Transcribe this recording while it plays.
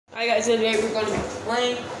Hi guys, today we're going to be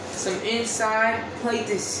playing some inside. Played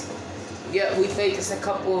this. Yeah, we played this a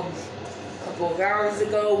couple of hours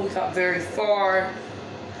ago. We got very far.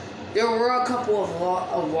 There were a couple of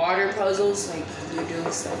water puzzles, like you're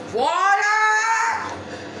doing stuff. Water!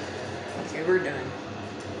 Okay, we're done.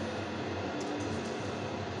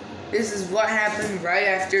 This is what happened right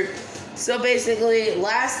after. So basically,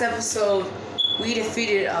 last episode, we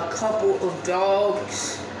defeated a couple of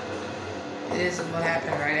dogs. And this is what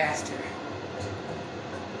happened right after.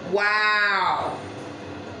 Wow.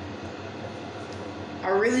 I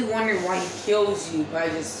really wonder why he kills you by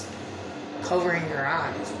just covering your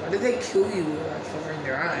eyes. Why do they kill you by covering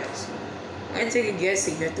their eyes? I'm gonna take a guess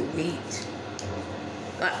that you have to wait.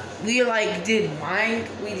 We did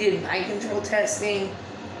mind control testing.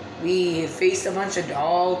 We faced a bunch of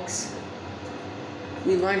dogs.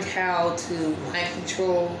 We learned how to mind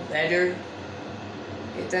control better.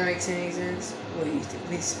 If that makes any sense. What do you think?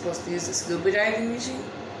 We're supposed to use the scuba diving machine?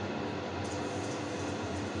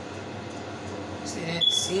 They didn't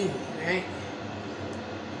see me, right?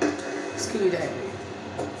 Scuba diving.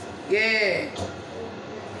 Yeah.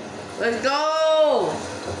 Let's go!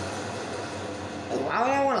 Why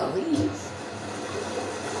would I want to leave?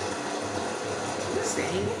 I'm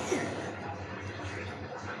staying in.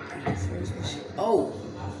 Oh.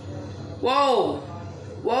 Whoa!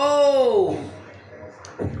 Whoa!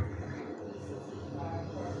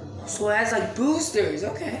 So it has like boosters.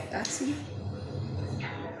 Okay, I see.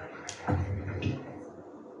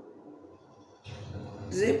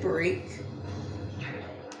 Does it break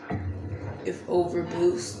if over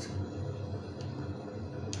boost?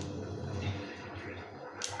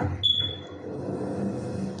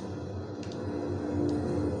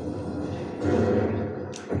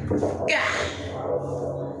 Yeah.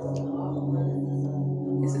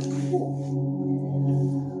 This is cool.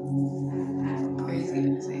 Crazy at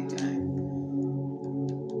the same time.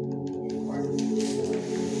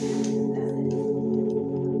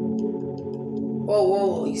 Whoa, whoa,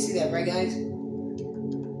 whoa, you see that, right, guys?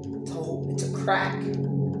 It's a crack.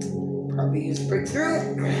 Probably use breakthrough.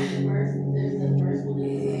 And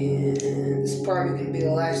this is probably going to be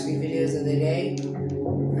the last few videos of the day.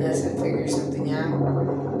 Unless I figure something out.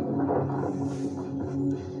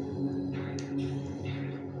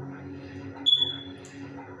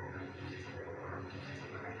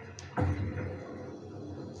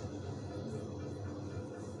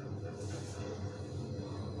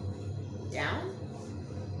 Down?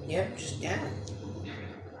 Yep, just down.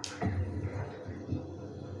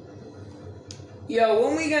 Yo,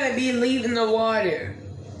 when we gonna be leaving the water?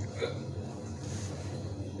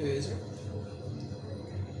 Who is it?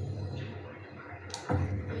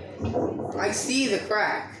 I see the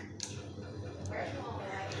crack.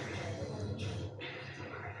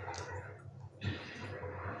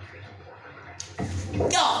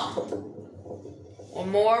 Oh! One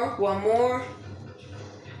more, one more.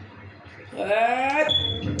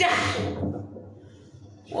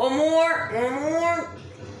 One more, one more.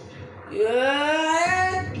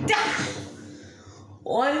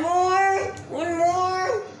 One more, one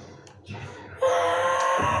more.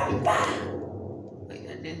 Wait,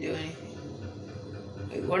 that didn't do anything.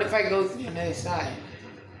 Wait, what if I go through the other side?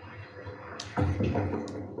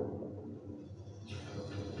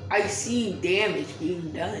 I see damage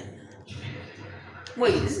being done.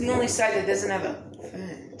 Wait, this is the only side that doesn't have a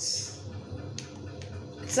fence.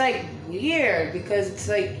 It's like weird because it's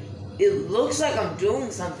like it looks like I'm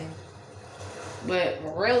doing something, but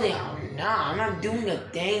really I'm not. I'm not doing a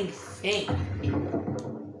dang thing.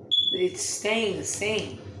 It's staying the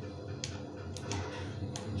same.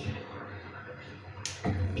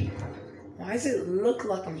 Why does it look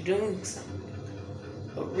like I'm doing something,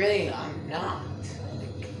 but really I'm not?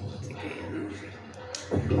 It's like an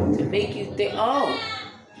illusion to make you think. Oh,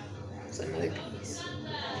 it's another piece.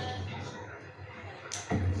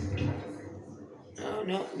 Oh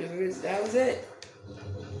no, that was it.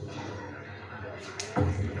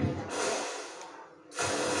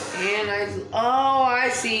 And I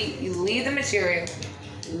see. You leave the material,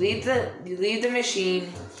 you leave the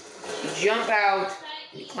machine, you jump out,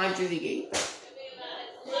 you climb through the gate,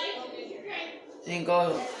 and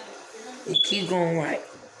go. You keep going right.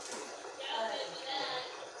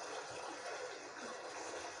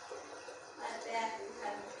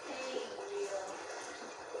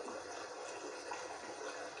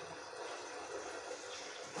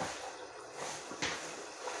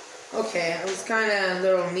 Okay, I was kind of a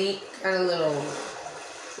little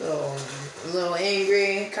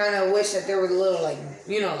angry. Kind of wish that there were little,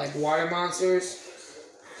 like water monsters.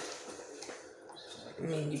 I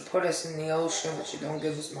mean, you put us in the ocean, but you don't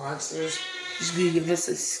give us monsters. You just give us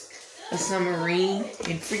a submarine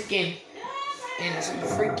in some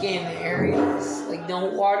freaking areas. Like, no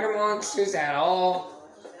water monsters at all.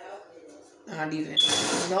 Not even.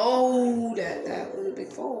 No, that was a big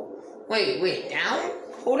fall. Wait, down?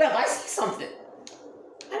 Hold up, I see something.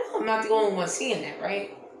 I know I'm not the only one seeing that,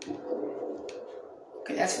 right?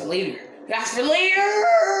 Okay, that's for later. That's for later!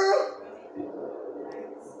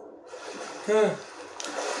 Huh.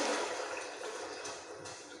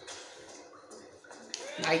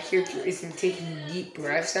 My character isn't taking deep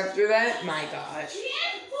breaths after that? My gosh.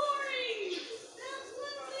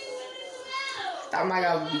 I thought my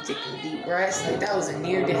guy would be taking deep breaths. Like, that was a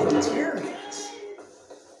near-death experience.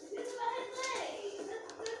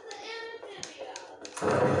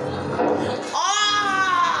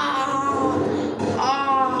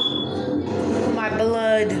 My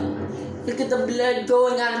blood. Look at the blood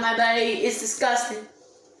going out of my body. It's disgusting.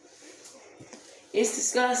 It's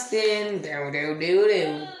disgusting.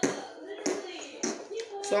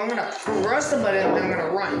 So I'm gonna press the button and I'm gonna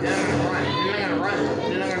run. Then I'm gonna run. Then I'm gonna run.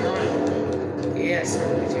 Then I'm gonna run. Yes,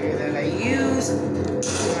 the material that I use. I'm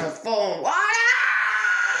gonna fall in water.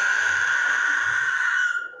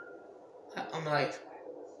 I'm like,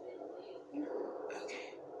 okay.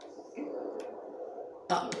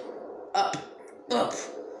 Up.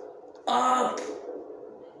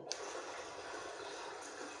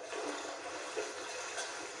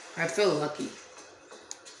 I feel lucky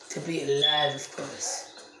to be alive, of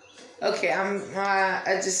course. Okay,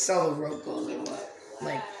 I just saw the rope go a little up.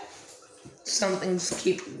 Like, something's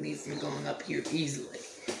keeping me from going up here easily.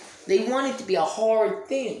 They want it to be a hard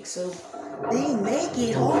thing, so they make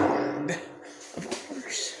it hard. Of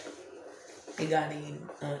course. They got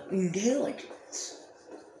intelligence.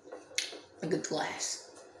 Like a glass.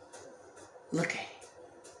 Look at it.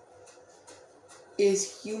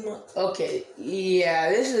 Is human... Okay, yeah,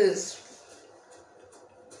 this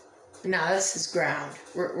is ground.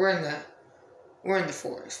 We're in the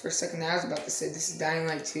forest. For a second, I was about to say this is Dying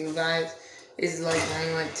Light 2, guys. This is like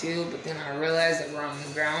Dying Light 2, but then I realized that we're on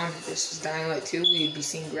the ground. If this was Dying Light 2, we'd be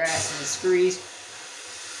seeing grass and the trees.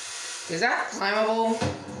 Is that climbable?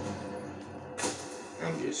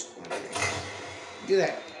 I'm just wondering. Do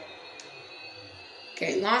that.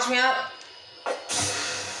 Okay, launch me up.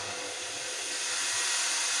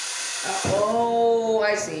 Oh,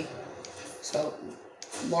 I see. So,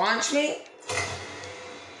 launch me.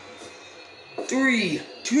 3,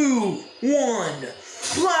 2, 1.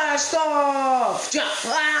 Blast off! Jump!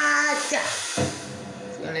 Ah, jump!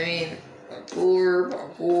 See what I mean?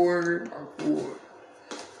 Parkour.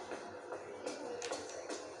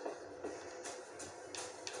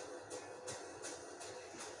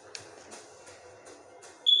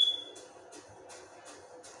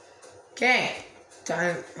 Okay.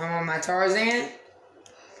 Time, I'm on my Tarzan.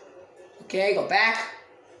 Okay, go back.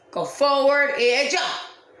 Go forward and jump!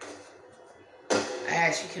 I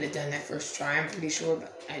actually could have done that first try, I'm pretty sure,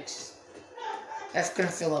 but that's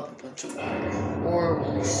gonna fill up a bunch of water. Or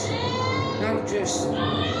worse. No, just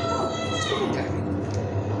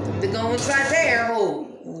to go inside there. Oh,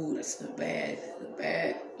 that's not bad.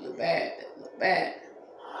 Look bad.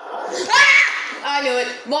 Ah! I knew it.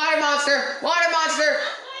 Water monster.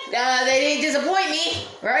 They didn't disappoint me,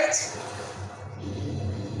 right?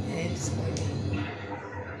 They didn't disappoint me.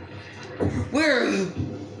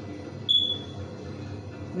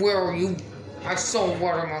 Where are you? I saw a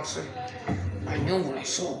water monster. I know what I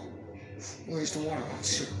saw. Where's the water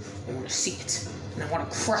monster? I want to see it, and I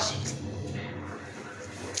want to crush it.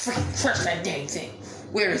 Freaking crush that dang thing.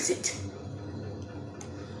 Where is it?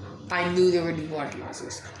 I knew there would be water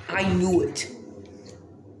monsters. I knew it.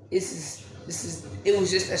 It was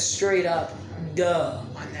just a straight up duh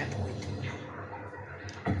on that point.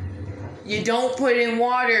 You don't put in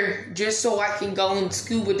water just so I can go and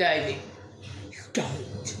scuba diving. You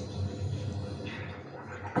don't.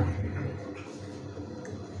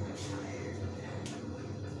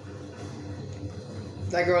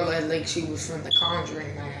 That girl looked like she was from The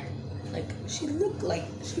Conjuring, man. Like, she looked like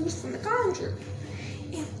she was from The Conjuring.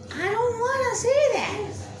 And I don't want to see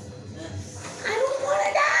that. I don't want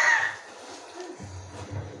to die.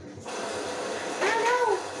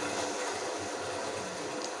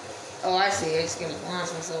 Oh, I see. I just gonna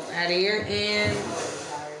launch myself out of here and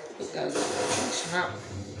gotta go finish him out.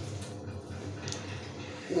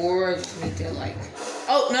 Or I just need to like.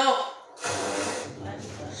 Oh no!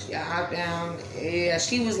 Yeah, hop down. Yeah,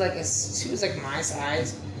 she was like my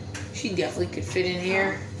size. She definitely could fit in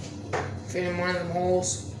here. Fit in one of them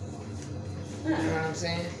holes. You know what I'm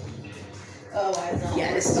saying? Oh, I know.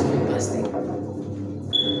 Yeah, this is really busting.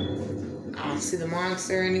 I don't see the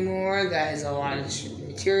monster anymore. That is a lot of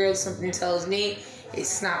material. Something tells me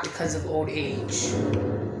It's not because of old age.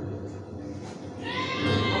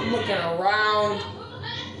 I'm looking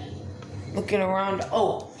around.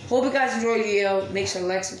 Oh, hope you guys enjoyed the video. Make sure to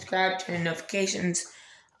like, subscribe, turn notifications.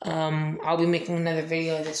 I'll be making another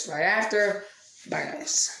video of this right after. Bye,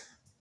 guys.